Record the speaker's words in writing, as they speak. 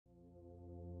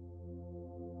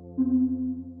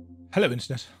Hello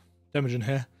Internet, Demajen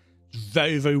here. It's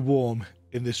very, very warm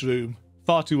in this room.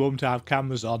 Far too warm to have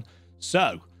cameras on.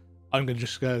 So, I'm going to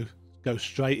just go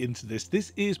straight into this.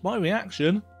 This is my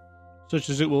reaction, such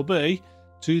as it will be,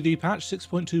 to the patch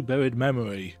 6.2 Buried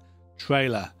Memory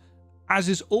trailer. As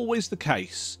is always the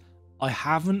case, I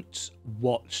haven't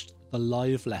watched the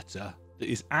live letter that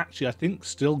is actually, I think,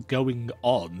 still going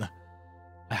on.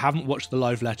 I haven't watched the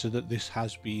live letter that this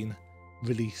has been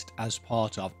released as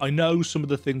part of. I know some of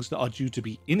the things that are due to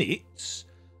be in it.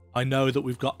 I know that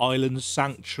we've got Island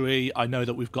Sanctuary. I know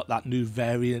that we've got that new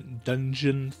variant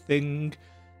dungeon thing.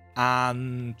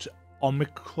 And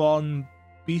Omicron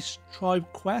Beast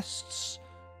Tribe quests,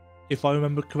 if I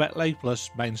remember correctly,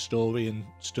 plus main story and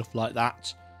stuff like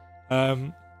that.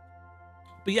 But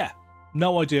yeah,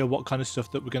 no idea what kind of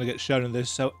stuff that we're going to get shown in this.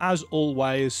 So as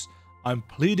always, I'm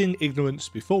pleading ignorance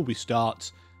before we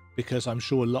start, because I'm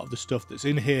sure a lot of the stuff that's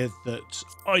in here that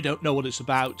I don't know what it's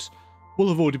about will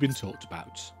have already been talked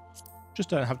about. Just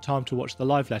don't have time to watch the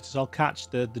live letters. I'll catch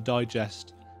the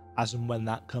digest as and when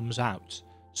that comes out.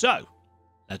 So,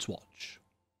 let's watch.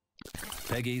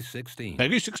 Peggy 16.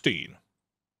 Peggy 16.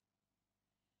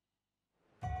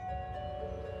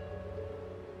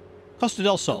 Costa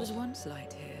del Sol. There was once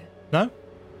light here. No?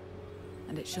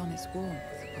 And it shone its warmth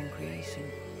upon creation.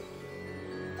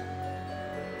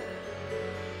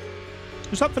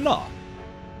 Was that for Nar?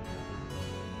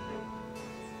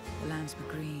 The lands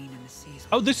were green and the seas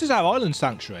were... Oh, this is our Island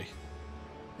Sanctuary.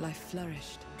 Life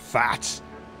flourished. Fat.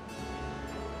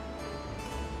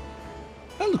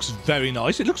 That looks very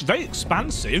nice. It looks very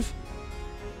expansive.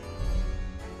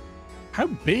 How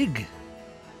big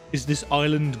is this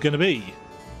island going to be?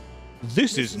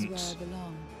 This isn't. Is where I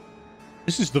belong.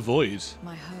 This is the void.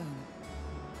 My home.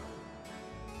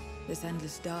 This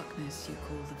endless darkness you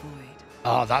call the void.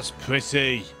 Oh, that's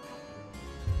pretty.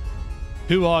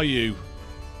 Who are you?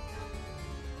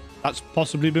 That's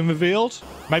possibly been revealed.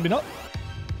 Maybe not.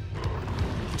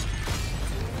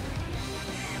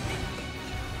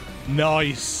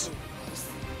 Nice.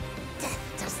 Death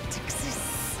doesn't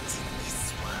exist in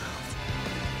this world.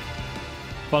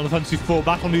 Final Fantasy XIV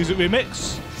Battle Music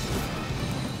Remix.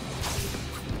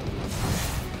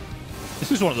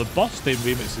 This is one of the boss theme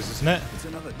remixes, isn't it? It's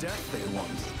another death they want.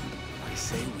 I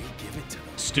say we give it to them.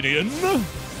 Stinian.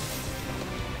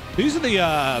 These are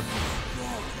the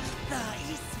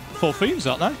four fiends,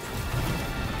 aren't they?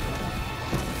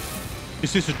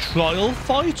 Is this a trial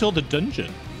fight or the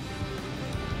dungeon?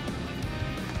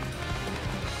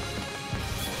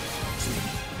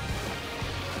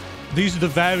 These are the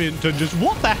variant dungeons.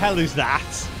 What the hell is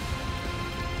that?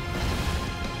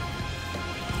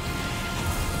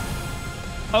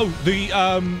 Oh,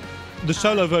 the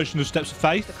solo version of Steps of The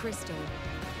Faith. crystal,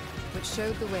 which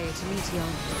showed the way to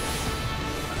Meteon.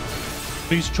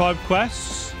 These tribe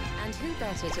quests. And who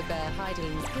better to bear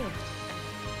Heidel's gift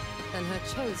than her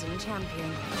chosen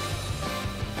champion?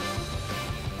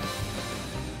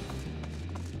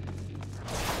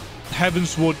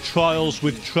 Heavensward trials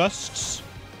with trusts.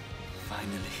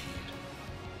 Finally here.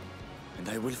 And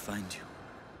I will find you,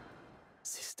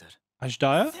 sister.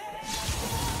 Ashdaya.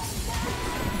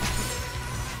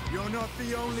 You're not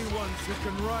the only ones who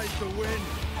can ride the wind.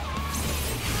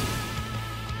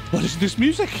 What is this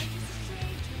music?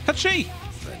 Catchy.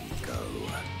 Then go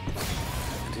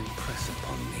and impress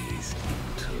upon these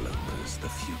interlopers the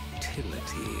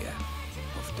futility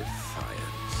of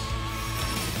defiance.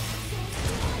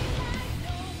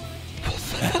 What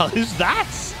the hell is that?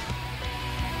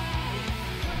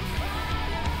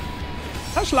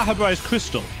 That's Lahabrai's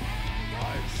crystal.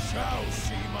 I shall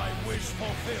see my wish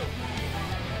fulfilled.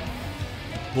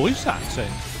 Voice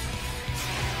acting.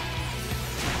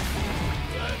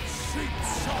 Let sweet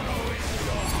sorrow in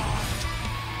your heart.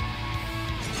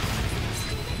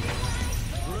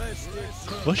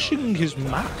 Crushing his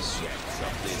mask.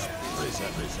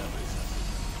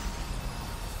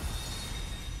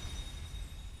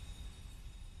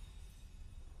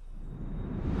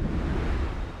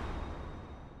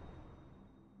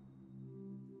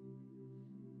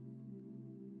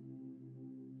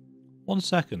 1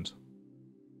 second.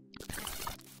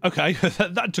 Okay,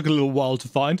 that took a little while to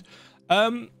find.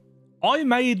 I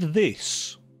made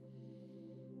this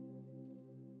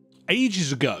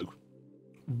ages ago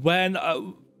when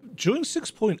during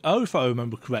 6.0, if I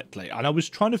remember correctly, and I was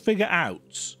trying to figure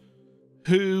out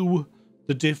who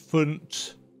the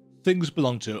different things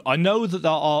belong to. I know that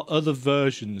there are other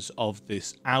versions of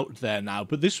this out there now,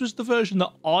 but this was the version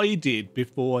that I did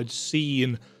before I'd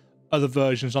seen other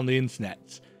versions on the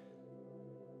internet.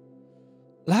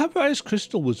 Lahabrai's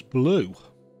crystal was blue.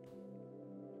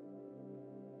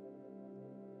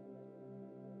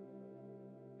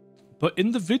 But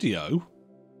in the video,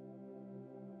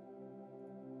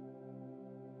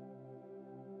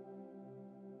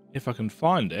 if I can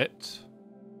find it,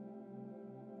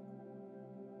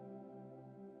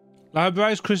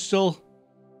 Library's crystal,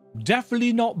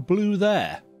 definitely not blue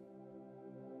there.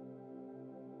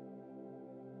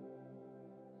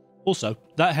 Also,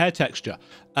 that hair texture.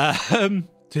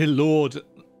 Dear Lord,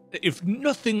 if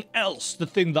nothing else, the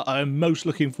thing that I am most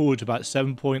looking forward to about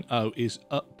 7.0 is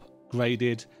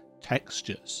upgraded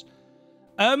textures.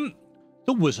 There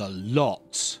was a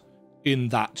lot in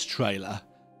that trailer,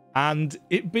 and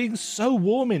it being so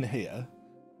warm in here,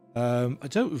 I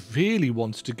don't really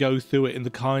want to go through it in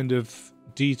the kind of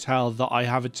detail that I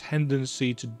have a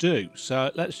tendency to do.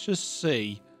 So let's just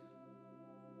see.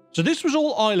 So this was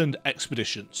all island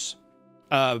expeditions.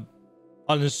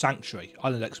 Island Sanctuary,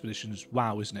 Island Expeditions.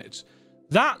 Wow, isn't it?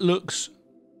 That looks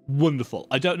wonderful.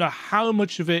 I don't know how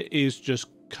much of it is just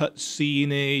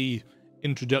cutscene-y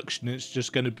introduction. It's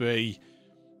just going to be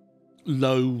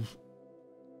low,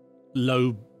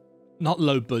 not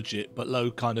low budget, but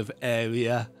low kind of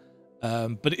area.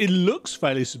 But it looks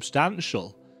fairly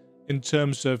substantial in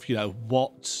terms of, you know,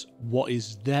 what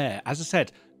is there. As I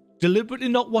said, deliberately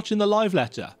not watching the live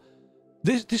letter.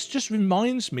 This just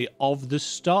reminds me of the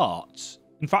start.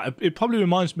 In fact, it probably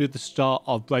reminds me of the start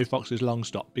of Brave Fox's Long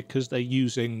Stop, because they're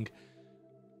using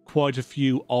quite a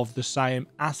few of the same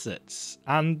assets,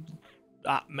 and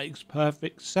that makes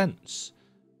perfect sense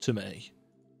to me.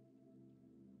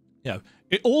 You know,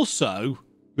 it also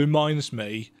reminds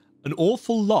me an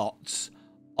awful lot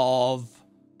of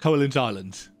Covalent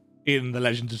Island in The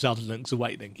Legend of Zelda Link's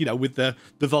Awakening. You know, with the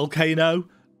volcano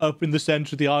up in the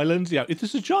centre of the island. You know, if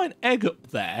there's a giant egg up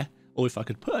there, or if I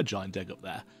could put a giant egg up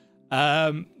there,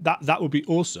 that would be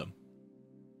awesome.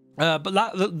 But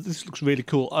this looks really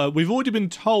cool. We've already been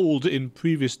told in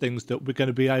previous things that we're going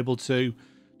to be able to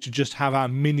just have our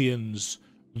minions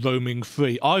roaming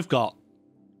free. I've got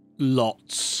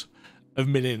lots of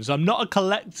minions. I'm not a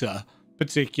collector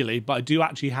particularly, but I do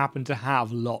actually happen to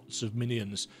have lots of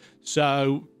minions.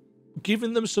 So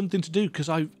giving them something to do, because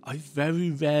I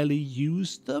very rarely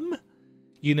use them.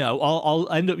 You know, I'll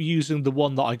end up using the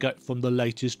one that I get from the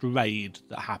latest raid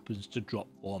that happens to drop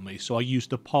for me. So I used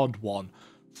the pod one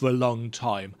for a long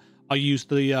time. I used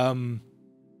the I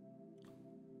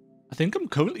think I'm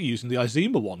currently using the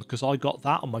Izima one because I got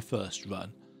that on my first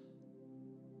run.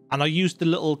 And I used the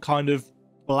little kind of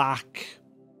black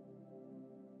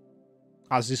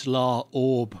Azizlar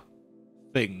orb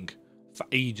thing for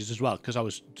ages as well, because I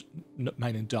was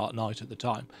maining Dark Knight at the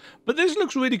time. But this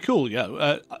looks really cool.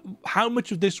 How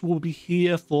much of this will be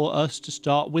here for us to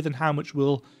start with, and how much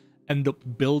we'll end up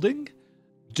building,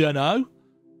 don't know.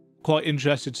 Quite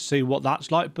interested to see what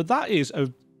that's like. But that is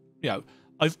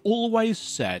I've always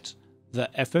said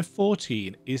that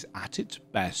FF14 is at its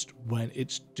best when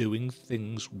it's doing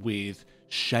things with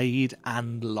shade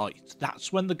and light.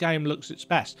 That's when the game looks its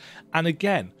best. And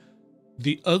again,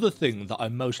 the other thing that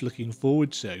I'm most looking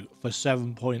forward to for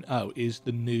 7.0 is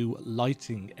the new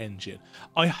lighting engine.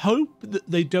 I hope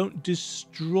that they don't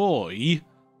destroy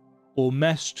or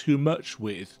mess too much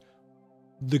with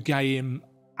the game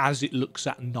as it looks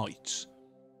at night.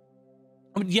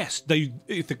 I mean, yes,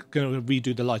 if they're going to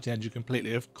redo the lighting engine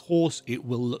completely, of course it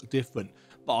will look different.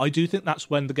 But I do think that's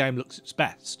when the game looks its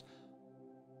best.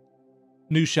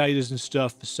 New shaders and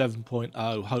stuff for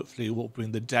 7.0 hopefully will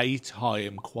bring the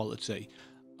daytime quality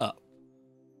up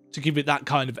to give it that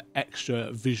kind of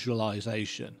extra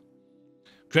visualization.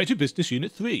 Creative Business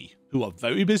Unit 3, who are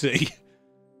very busy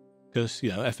because, you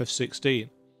know, FF16.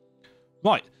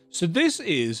 Right, so this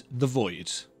is the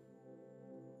Void.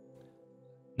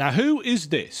 Now, who is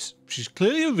this? She's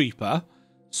clearly a Reaper,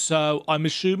 so I'm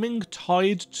assuming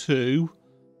tied to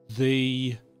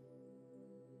the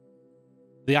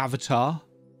avatar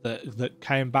that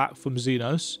came back from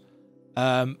Xenos,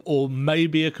 or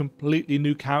maybe a completely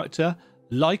new character,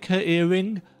 like her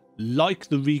earring, like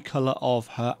the recolor of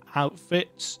her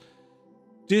outfits.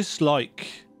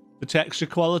 Dislike the texture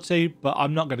quality, but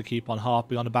I'm not going to keep on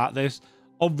harping on about this.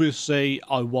 Obviously,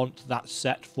 I want that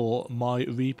set for my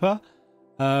Reaper.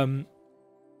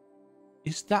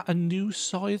 Is that a new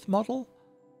Scythe model?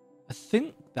 I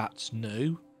think that's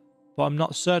new, but I'm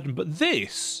not certain. But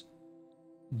this,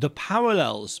 the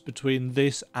parallels between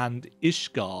this and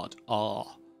Ishgard are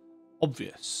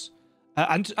obvious.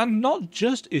 And not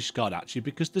just Ishgard, actually,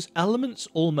 because there's elements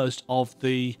almost of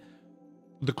the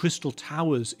Crystal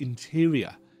Tower's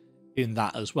interior in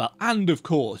that as well. And, of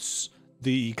course,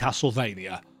 the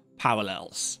Castlevania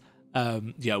parallels,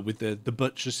 with the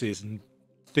buttresses and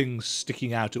things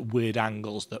sticking out at weird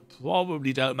angles that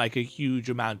probably don't make a huge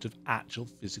amount of actual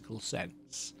physical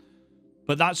sense.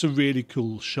 But that's a really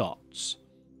cool shot.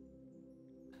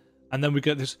 And then we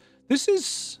get this.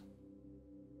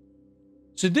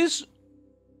 So this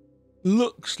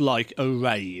looks like a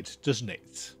raid, doesn't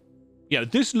it?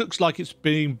 This looks like it's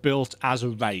being built as a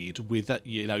raid with,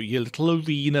 your little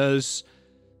arenas.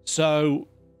 So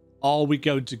are we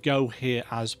going to go here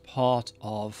as part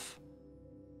of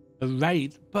a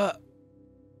raid? But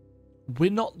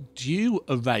we're not due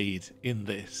a raid in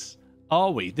this,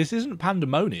 are we? This isn't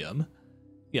Pandemonium.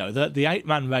 The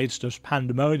 8-man raid stuff's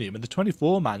Pandemonium, and the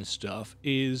 24-man stuff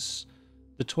is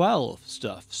the 12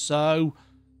 stuff. So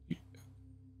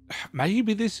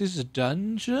maybe this is a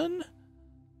dungeon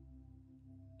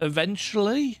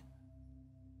eventually,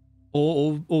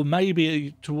 or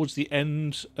maybe towards the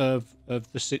end of the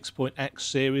 6.x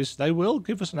series they will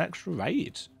give us an extra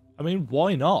raid. I mean,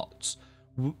 why not?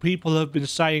 People have been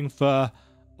saying for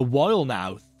a while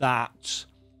now that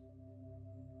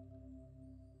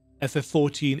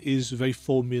FF14 is very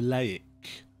formulaic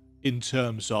in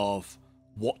terms of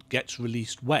what gets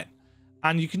released when.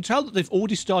 And you can tell that they've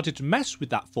already started to mess with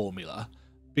that formula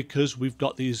because we've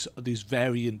got these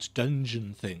variant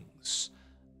dungeon things,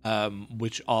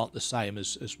 which aren't the same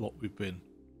as what we've been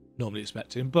normally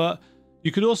expecting. But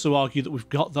you could also argue that we've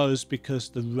got those because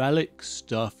the relic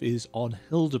stuff is on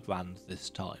Hildebrand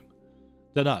this time.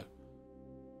 Don't know.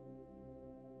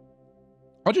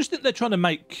 I just think they're trying to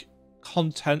make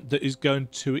content that is going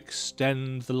to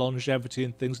extend the longevity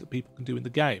and things that people can do in the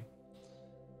game.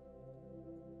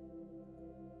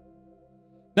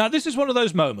 Now, this is one of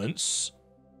those moments.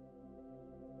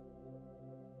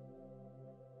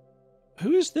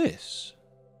 Who is this?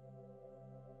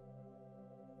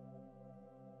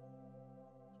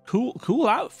 Cool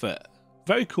outfit.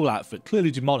 Very cool outfit.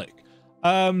 Clearly demonic.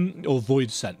 Or void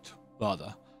sent,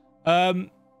 rather.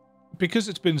 Because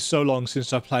it's been so long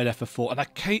since I played FF4, and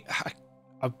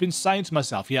I've been saying to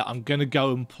myself, yeah, I'm going to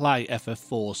go and play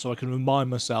FF4 so I can remind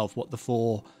myself what the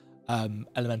 4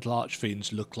 elemental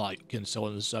archfiends look like and so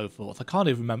on and so forth. I can't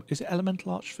even remember. Is it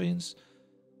elemental archfiends?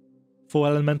 4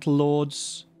 elemental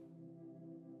lords?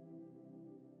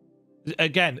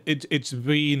 Again, it's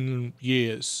been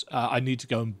years. I need to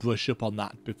go and brush up on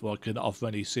that before I can offer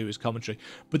any serious commentary.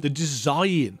 But the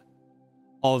design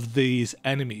of these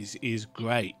enemies is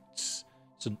great. It's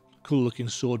a cool looking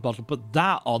sword bottle, but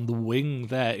that on the wing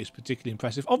there is particularly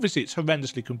impressive. Obviously, it's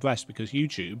horrendously compressed because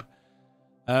YouTube.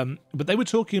 But they were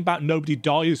talking about nobody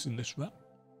dies in this realm.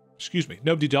 Excuse me,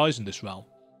 nobody dies in this realm.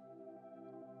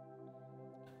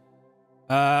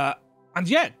 And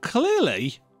yeah,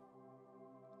 clearly.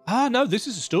 No, this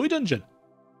is a story dungeon.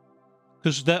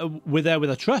 Because we're there with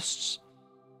our trusts.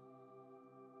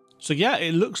 So yeah,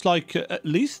 it looks like at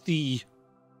least the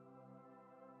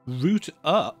route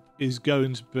up is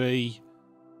going to be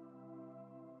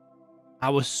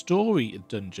our story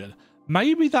dungeon.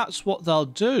 Maybe that's what they'll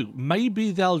do.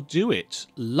 Maybe they'll do it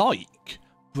like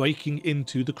breaking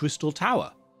into the Crystal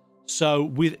Tower. So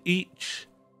with each...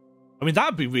 I mean,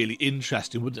 that'd be really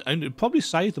interesting, wouldn't it? And it'd probably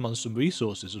save them on some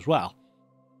resources as well.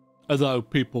 Although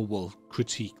people will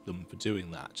critique them for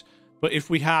doing that. But if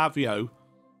we have,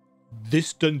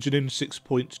 this dungeon in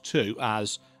 6.2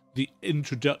 as the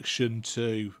introduction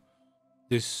to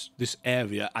this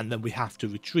area, and then we have to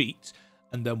retreat,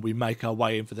 and then we make our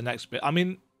way in for the next bit. I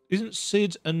mean, isn't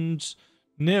Sid and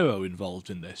Nero involved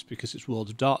in this because it's World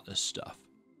of Darkness stuff?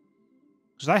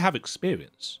 Because they have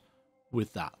experience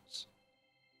with that.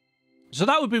 So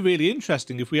that would be really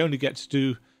interesting if we only get to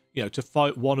do, to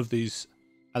fight one of these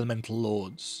elemental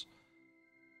lords.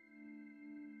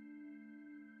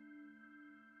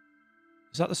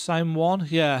 Is that the same one?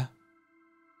 Yeah.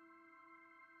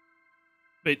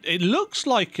 It looks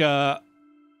like a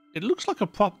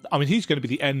prop. I mean, he's going to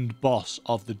be the end boss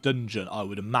of the dungeon, I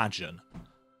would imagine.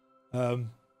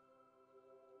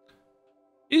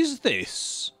 Is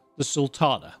this the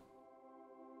Sultana?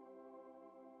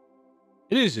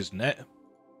 It is, isn't it?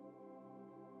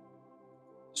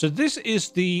 So this is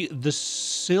the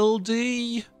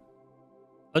Sildi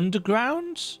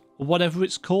Underground, or whatever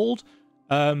it's called.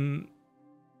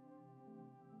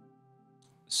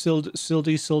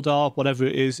 Sildar, whatever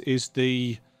it is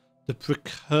the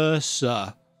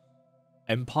precursor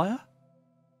empire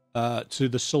to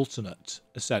the Sultanate,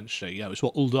 essentially. It's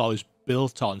what Uldar is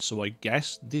built on, so I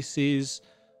guess this is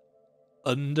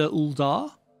under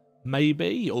Uldar,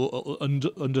 maybe, or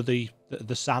under the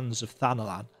sands of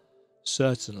Thanalan,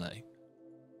 certainly.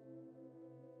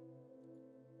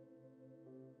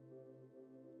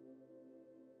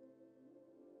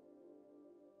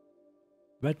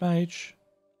 Red Mage,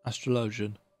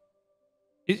 Astrologian.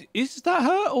 Is that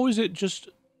her, or is it just,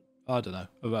 I don't know,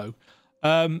 a rogue?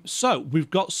 So we've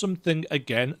got something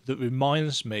again that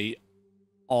reminds me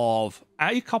of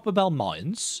A, Copperbell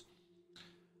Mines,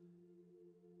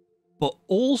 but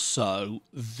also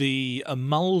the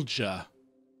Amalja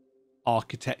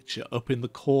architecture up in the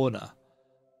corner.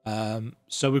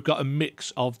 So we've got a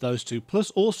mix of those two, plus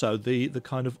also the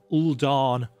kind of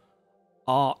Uldan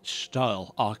arch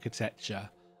style architecture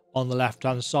on the left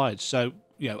hand side. So,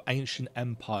 you know, ancient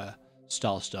empire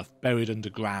style stuff buried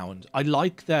underground. I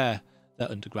like their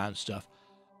underground stuff.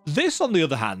 This, on the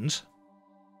other hand,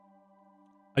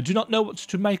 I do not know what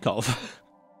to make of.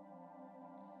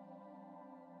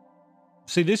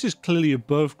 See, this is clearly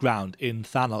above ground in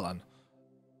Thanalan.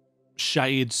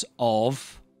 Shades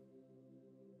of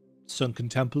Sunken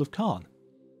Temple of Khan.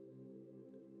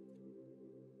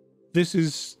 This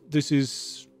is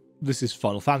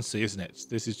Final Fantasy, isn't it?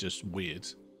 This is just weird.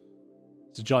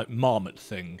 It's a giant marmot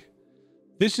thing.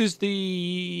 This is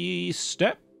the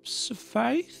Steps of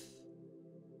Faith,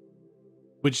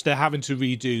 which they're having to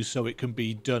redo so it can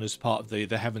be done as part of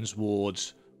the Heaven's Ward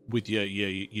with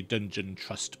your dungeon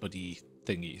trust buddy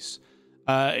thingies.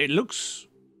 It looks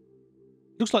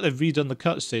like they've redone the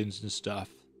cutscenes and stuff.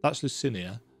 That's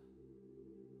Lucinia.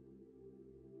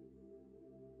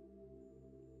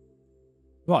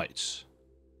 Right.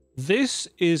 This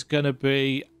is going to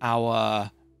be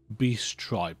our Beast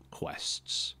Tribe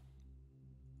quests.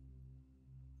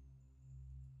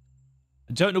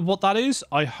 I don't know what that is.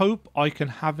 I hope I can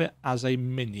have it as a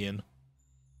minion.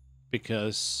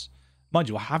 Because, mind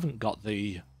you, I haven't got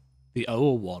the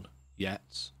Oa one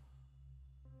yet.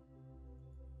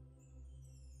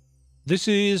 This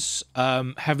is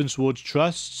Heaven's Ward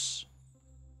Trusts.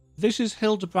 This is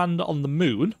Hildebrand on the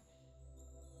Moon.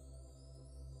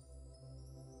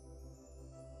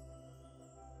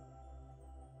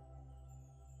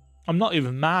 I'm not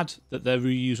even mad that they're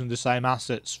reusing the same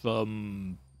assets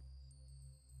from...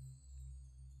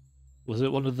 Was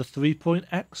it one of the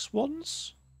 3.x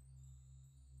ones?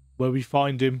 Where we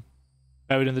find him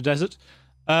buried in the desert.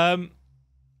 That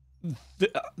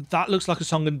looks like a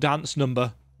song and dance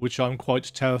number, which I'm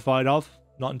quite terrified of.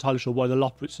 Not entirely sure why the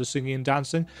Loprits are singing and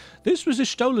dancing. This was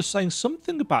Ishtola saying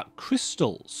something about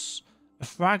crystals. A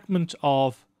fragment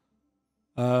of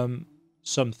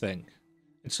something.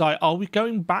 It's like, are we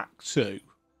going back to,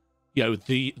 you know,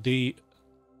 I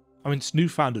mean, it's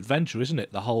newfound adventure, isn't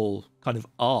it? The whole kind of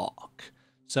arc.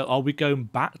 So are we going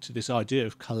back to this idea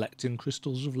of collecting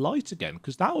crystals of light again?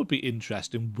 Because that would be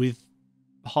interesting with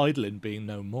Hydaelyn being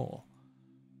no more.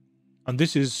 And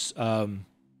this is,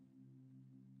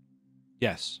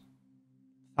 yes,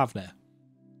 Thavnir.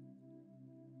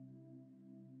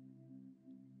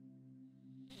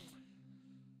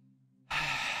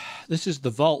 This is the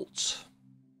vault.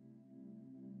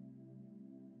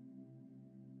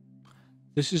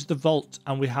 This is the vault,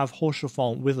 and we have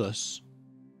Haurchefant with us.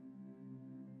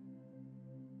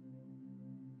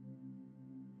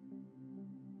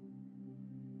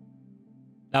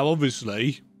 Now,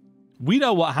 obviously, we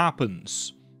know what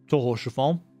happens to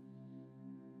Haurchefant.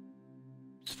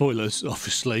 Spoilers,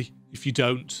 obviously. If you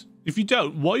don't,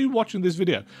 why are you watching this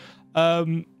video?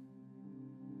 I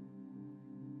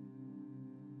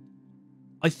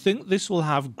think this will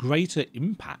have greater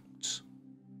impact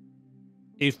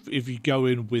if you go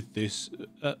in with this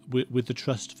with the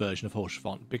trust version of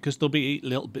Haurchefant, because there'll be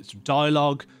little bits of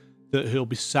dialogue that he'll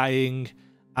be saying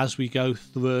as we go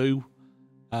through.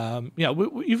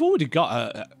 You've already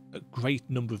got a great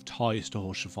number of ties to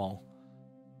Haurchefant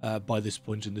by this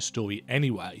point in the story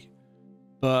anyway,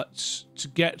 but to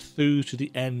get through to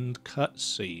the end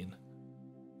cutscene,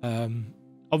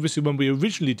 obviously when we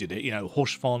originally did it, you know,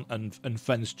 Haurchefant and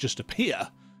friends just appear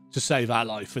to save our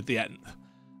life at the end.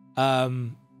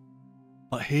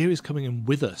 But here he's coming in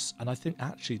with us, and I think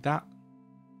actually that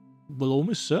will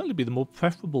almost certainly be the more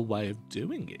preferable way of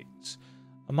doing it.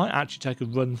 I might actually take a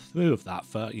run through of that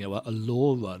for, you know, a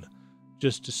lore run,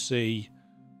 just to see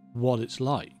what it's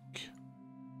like.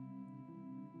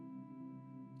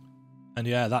 And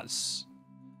yeah, it's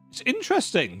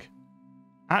interesting,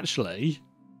 actually,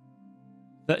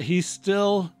 that he's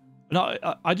still... No,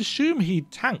 I'd assume he'd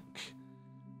tank.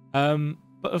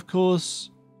 But of course,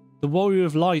 the Warrior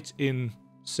of Light in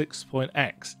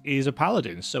 6.x is a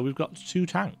paladin, so we've got 2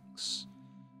 tanks.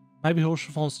 Maybe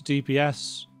Haurchefant's the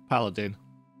DPS paladin.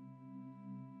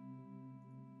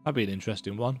 That'd be an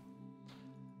interesting one.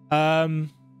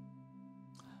 And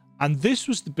this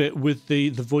was the bit with the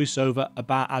voiceover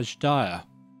about Azhdaya.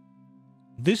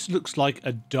 This looks like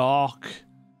a dark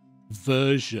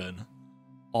version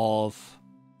of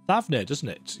Thavnir, doesn't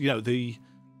it? You know,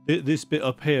 this bit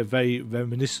up here, very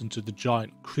reminiscent of the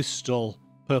giant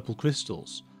purple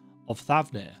crystals of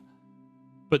Thavnir.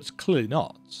 but it's clearly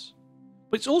not.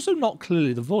 But it's also not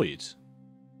clearly the void,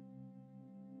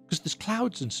 because there's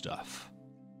clouds and stuff.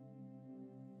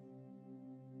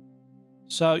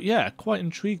 So yeah, quite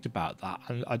intrigued about that,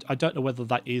 and I don't know whether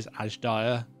that is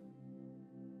Ashdire.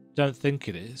 Don't think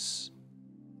it is,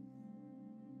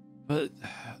 but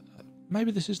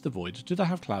maybe this is the void. Do they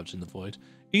have clouds in the void?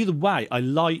 Either way, I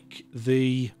like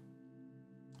the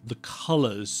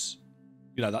colours.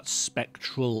 You know, that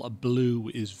spectral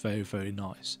blue is very, very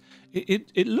nice.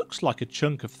 It looks like a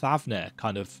chunk of Thavnir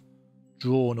kind of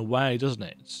drawn away, doesn't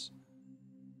it?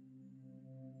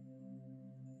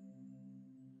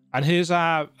 And here's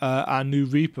our new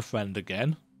Reaper friend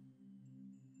again,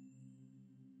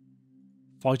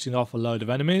 fighting off a load of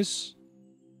enemies.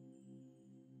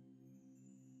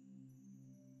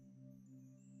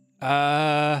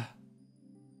 I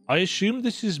assume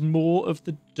this is more of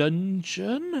the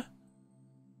dungeon.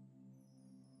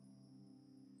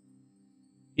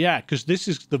 Yeah, because this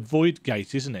is the Void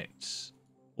Gate, isn't it?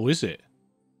 Or is it?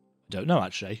 I don't know,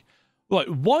 actually. Right,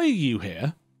 why are you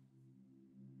here?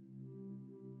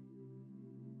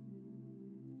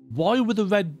 Why were the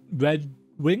red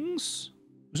wings?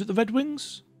 Was it the red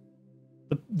wings?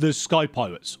 The Sky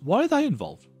Pirates. Why are they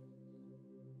involved?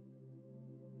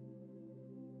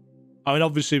 I mean,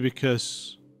 obviously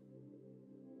because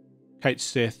Kate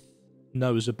Sith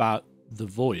knows about the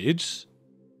Voids.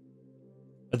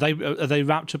 Are they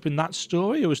wrapped up in that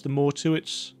story, or is there more to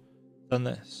it than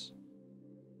this?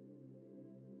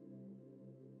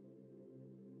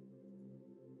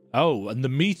 Oh, and the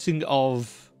meeting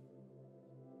of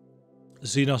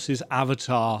Xenos'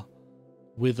 avatar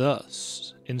with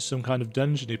us in some kind of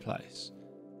dungeony place.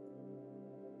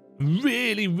 I'm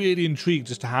really, really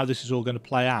intrigued as to how this is all going to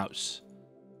play out.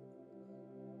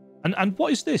 And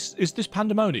what is this? Is this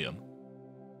Pandemonium?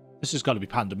 This has got to be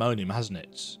Pandemonium, hasn't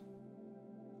it?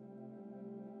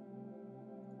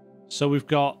 So we've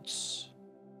got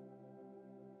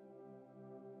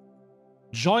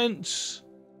giant,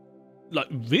 like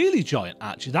really giant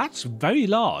actually. That's very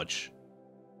large.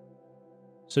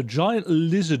 So giant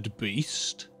lizard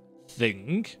beast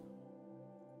thing.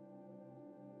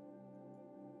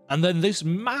 And then this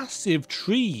massive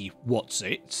tree, what's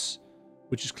it?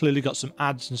 Which has clearly got some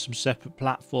ads and some separate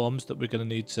platforms that we're going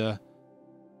to need to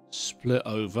split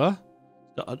over.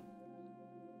 Got a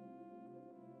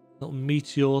little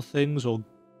meteor things or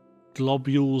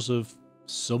globules of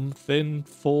something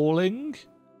falling.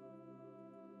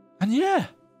 And yeah,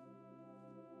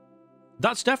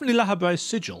 that's definitely La Habrea's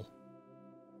sigil.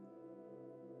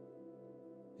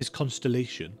 His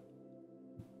constellation.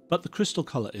 But the crystal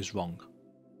colour is wrong.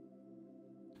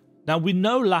 Now we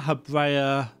know La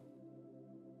Habrea,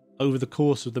 over the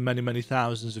course of the many, many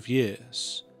thousands of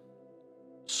years,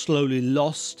 slowly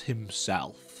lost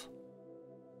himself.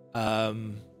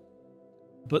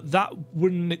 But that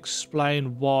wouldn't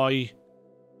explain why.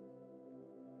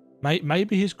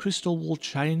 Maybe his crystal will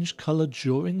change colour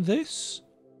during this?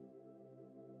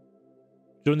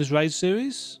 During this raid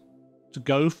series? To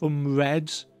go from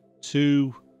red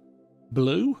to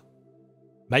blue?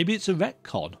 Maybe it's a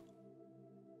retcon.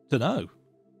 Don't know.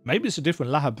 Maybe it's a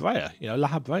different La Habrea. You know, La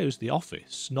Habrea is the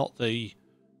office, not the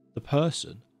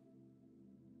person.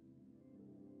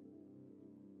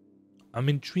 I'm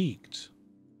intrigued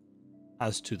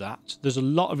as to that. There's a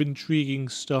lot of intriguing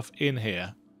stuff in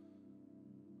here.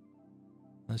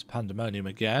 There's Pandemonium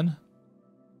again.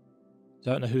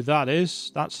 Don't know who that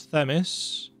is. That's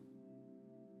Themis.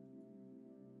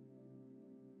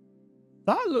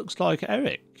 That looks like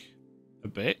Eric a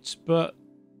bit, but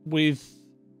with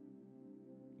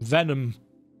venom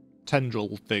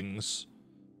tendril things.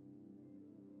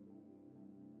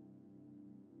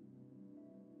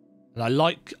 And I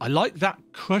like that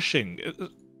crushing.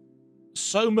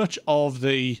 So much of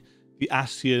the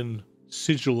Ascian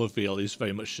sigil reveal is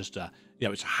very much just a, you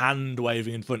know, it's hand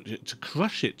waving in front to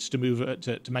crush it, to move it,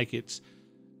 to make it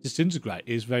disintegrate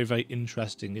is very, very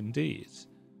interesting indeed.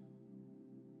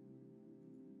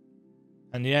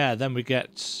 And yeah, then we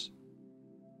get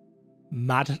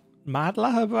Mad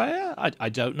La Habrea? I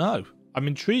don't know. I'm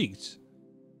intrigued.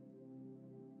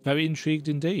 Very intrigued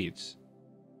indeed.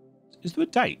 Is there a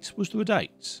date? Was there a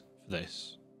date for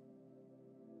this?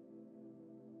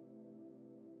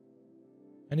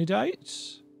 Any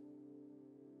dates?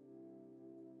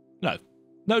 No.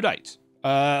 No date.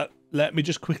 Let me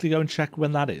just quickly go and check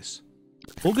when that is.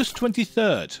 August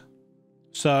 23rd.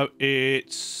 So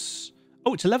it's...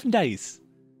 Oh, it's 11 days.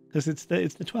 Because it's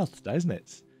the 12th today, isn't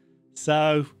it?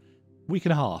 So, week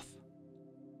and a half.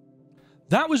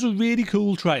 That was a really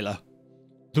cool trailer.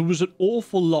 There was an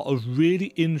awful lot of really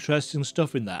interesting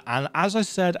stuff in there. And as I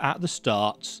said at the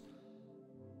start,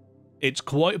 it's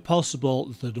quite possible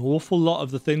that an awful lot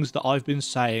of the things that I've been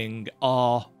saying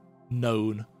are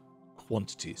known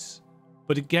quantities.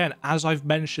 But again, as I've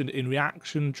mentioned in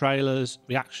reaction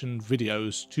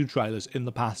videos to trailers in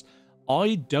the past,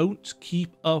 I don't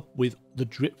keep up with the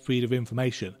drip feed of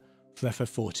information for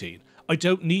FF14. I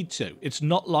don't need to. It's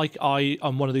not like I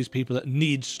am one of these people that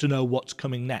needs to know what's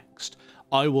coming next.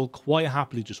 I will quite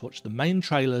happily just watch the main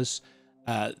trailers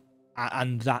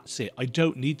and that's it. I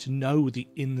don't need to know the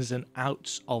ins and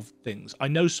outs of things. I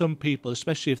know some people,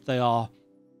 especially if they are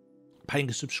paying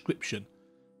a subscription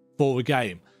for a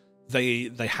game,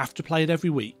 they have to play it every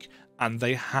week and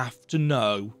they have to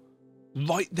know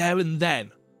right there and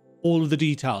then all of the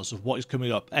details of what is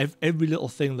coming up, every little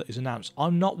thing that is announced.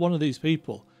 I'm not one of these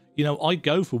people. You know, I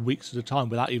go for weeks at a time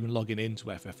without even logging into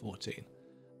FF14.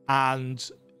 And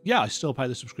yeah, I still pay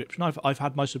the subscription. I've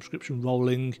had my subscription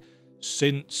rolling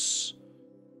since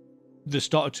the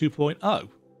start of 2.0.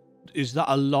 Is that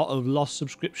a lot of lost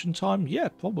subscription time? Yeah,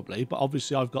 probably. But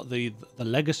obviously I've got the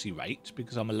legacy rate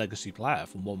because I'm a legacy player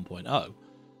from 1.0.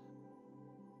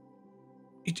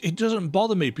 It doesn't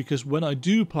bother me because when I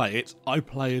do play it, I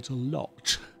play it a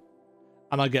lot.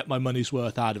 And I get my money's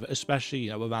worth out of it, especially, you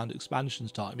know, around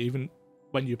expansions time, even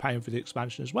when you're paying for the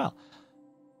expansion as well.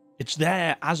 It's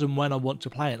there as and when I want to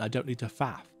play it, and I don't need to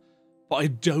faff. But I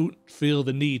don't feel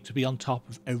the need to be on top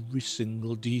of every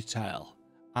single detail.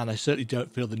 And I certainly don't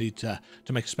feel the need to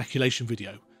make a speculation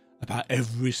video about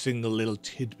every single little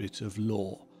tidbit of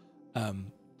lore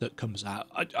that comes out.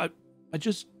 I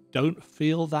just don't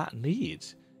feel that need.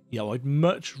 You know, I'd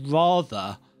much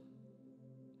rather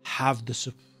have the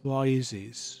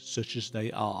surprises such as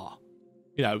they are.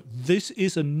 You know, this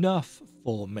is enough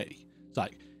for me. It's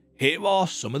like, here are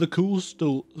some of the cool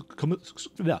stuff.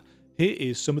 Here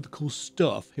is some of the cool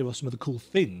stuff. Here are some of the cool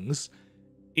things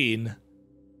in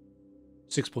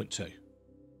 6.2.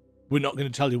 We're not going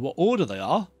to tell you what order they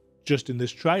are, just in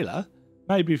this trailer.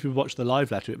 Maybe if you watch the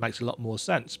live letter, it makes a lot more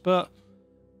sense. But,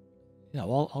 you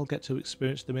know, I'll get to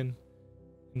experience them in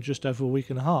just over a week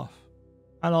and a half.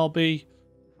 And I'll be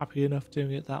happy enough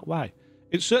doing it that way.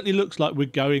 It certainly looks like we're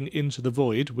going into the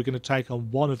void. We're going to take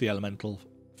on one of the elemental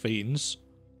fiends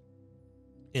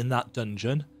in that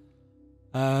dungeon.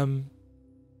 Did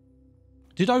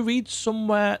I read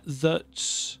somewhere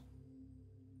that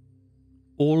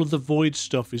all of the void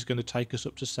stuff is going to take us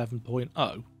up to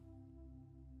 7.0?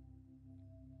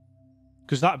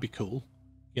 Because that'd be cool.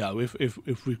 You know,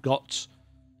 if we've got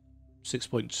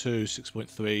 6.2,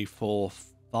 6.3, 4,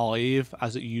 5,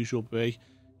 as it usually be,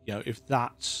 you know, if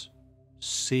that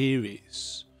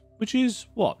series, which is,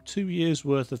 what, 2 years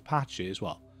worth of patches,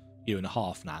 well, year and a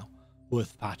half now,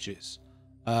 worth of patches,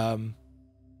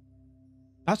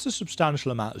 that's a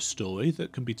substantial amount of story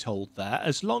that can be told there,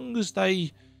 as long as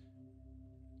they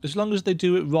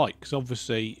do it right, because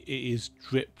obviously it is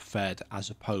drip fed as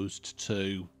opposed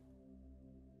to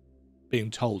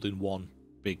being told in one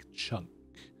big chunk.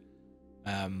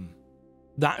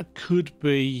 That could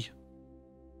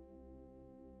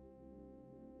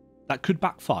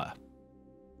backfire,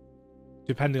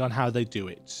 depending on how they do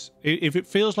it. If it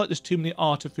feels like there's too many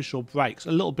artificial breaks,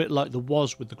 a little bit like there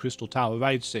was with the Crystal Tower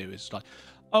Raid series, like,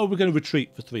 oh, we're going to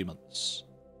retreat for 3 months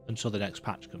until the next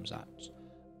patch comes out.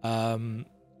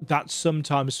 That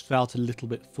sometimes felt a little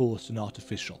bit forced and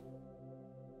artificial.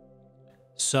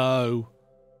 So,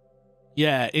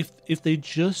 yeah, if they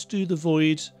just do the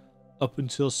void up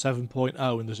until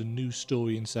 7.0 and there's a new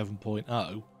story in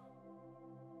 7.0,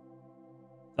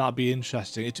 that'd be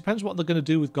interesting. It depends what they're going to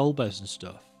do with Golbez and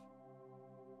stuff.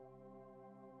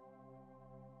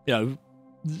 You know,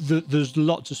 there's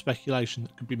lots of speculation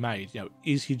that could be made. You know,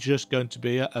 is he just going to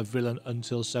be a villain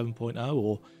until 7.0,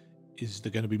 or is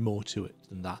there going to be more to it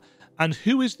than that? And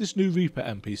who is this new Reaper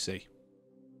NPC?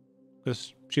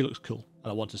 Because she looks cool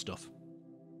and I want her stuff.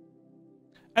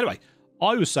 Anyway,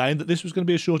 I was saying that this was going to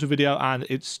be a shorter video, and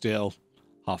it's still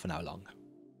half an hour long.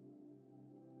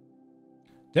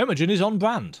 Demajen is on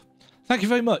brand. Thank you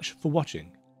very much for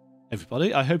watching,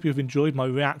 everybody. I hope you've enjoyed my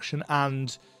reaction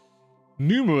and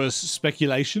numerous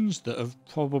speculations that have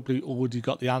probably already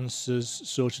got the answers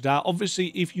sorted out. Obviously,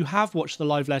 if you have watched the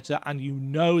live letter and you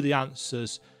know the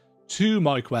answers to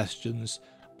my questions,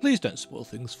 please don't spoil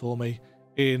things for me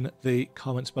in the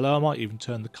comments below. I might even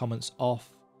turn the comments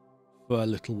off for a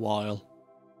little while,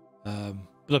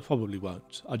 but I probably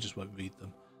won't. I just won't read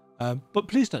them. But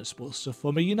please don't spoil stuff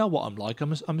for me. You know what I'm like.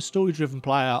 I'm a story-driven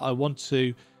player. I want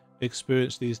to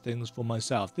experience these things for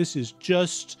myself. This is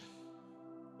just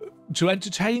to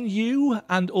entertain you,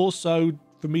 and also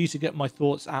for me to get my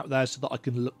thoughts out there so that I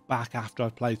can look back after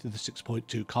I've played through the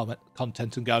 6.2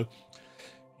 content and go,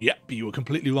 yep, you were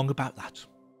completely wrong about that.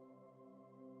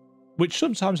 which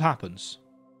sometimes happens.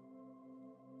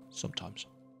 Sometimes.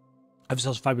 Have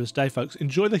yourselves a fabulous day, folks.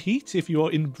 Enjoy the heat if you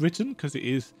are in Britain, because it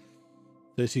is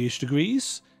 30-ish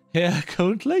degrees here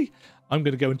currently. I'm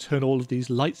going to go and turn all of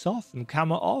these lights off and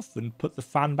camera off and put the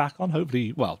fan back on.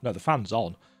 Hopefully, well, no, the fan's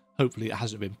on. Hopefully it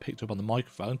hasn't been picked up on the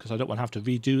microphone, because I don't want to have to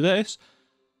redo this.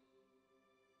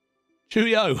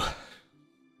 Cheerio.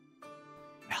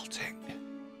 Melting.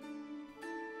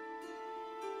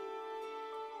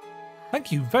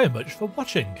 Thank you very much for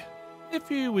watching. If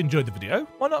you enjoyed the video,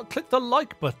 why not click the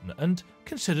like button and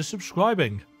consider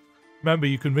subscribing. Remember,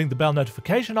 you can ring the bell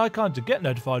notification icon to get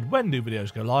notified when new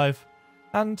videos go live.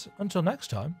 And until next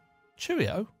time,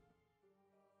 cheerio.